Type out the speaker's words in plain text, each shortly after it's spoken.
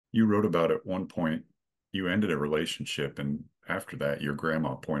You wrote about at one point you ended a relationship, and after that, your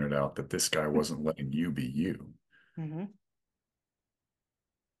grandma pointed out that this guy wasn't letting you be you. Hmm.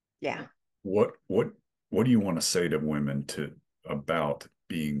 Yeah. What what what do you want to say to women to about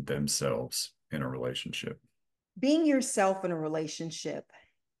being themselves in a relationship? Being yourself in a relationship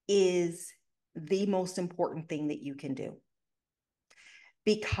is the most important thing that you can do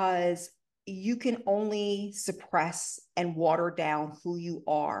because you can only suppress and water down who you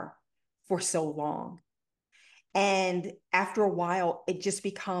are for so long. And after a while, it just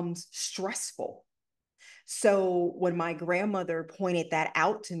becomes stressful. So when my grandmother pointed that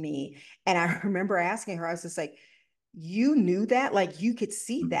out to me, and I remember asking her, I was just like, you knew that? Like you could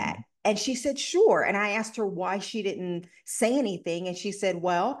see that? Mhm. And she said, sure. And I asked her why she didn't say anything. And she said,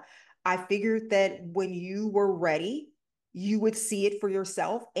 well, I figured that when you were ready, you would see it for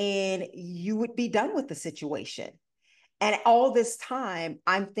yourself and you would be done with the situation. And all this time,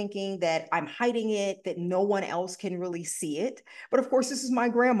 I'm thinking that I'm hiding it, that no one else can really see it. But of course, this is my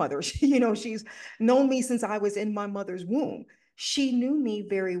grandmother. She's known me since I was in my mother's womb. She knew me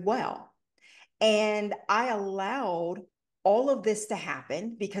very well. And I allowed all of this to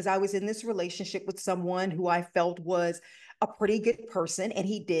happen because I was in this relationship with someone who I felt was a pretty good person. And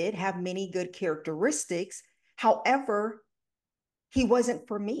he did have many good characteristics. However, he wasn't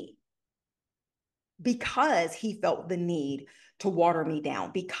for me because he felt the need to water me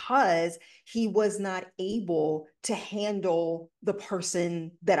down, because he was not able to handle the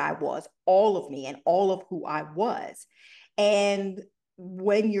person that I was, all of me and all of who I was. And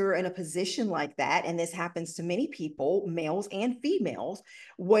when you're in a position like that, and this happens to many people, males and females,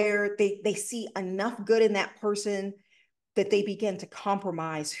 where they see enough good in that person that they begin to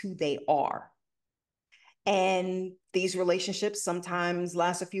compromise who they are. And these relationships sometimes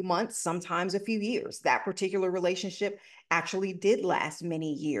last a few months, sometimes a few years. That particular relationship actually did last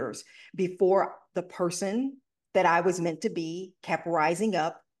many years before the person that I was meant to be kept rising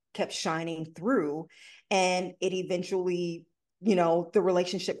up, kept shining through. And it eventually, the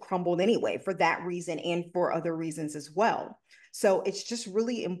relationship crumbled anyway for that reason and for other reasons as well. So it's just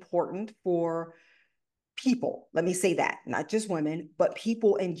really important for people, let me say that, not just women, but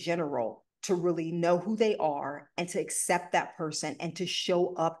people in general to really know who they are and to accept that person and to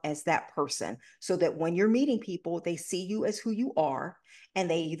show up as that person so that when you're meeting people, they see you as who you are and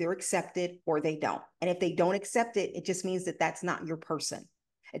they either accept it or they don't. And if they don't accept it, it just means that that's not your person.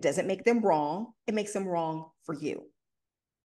 It doesn't make them wrong, it makes them wrong for you.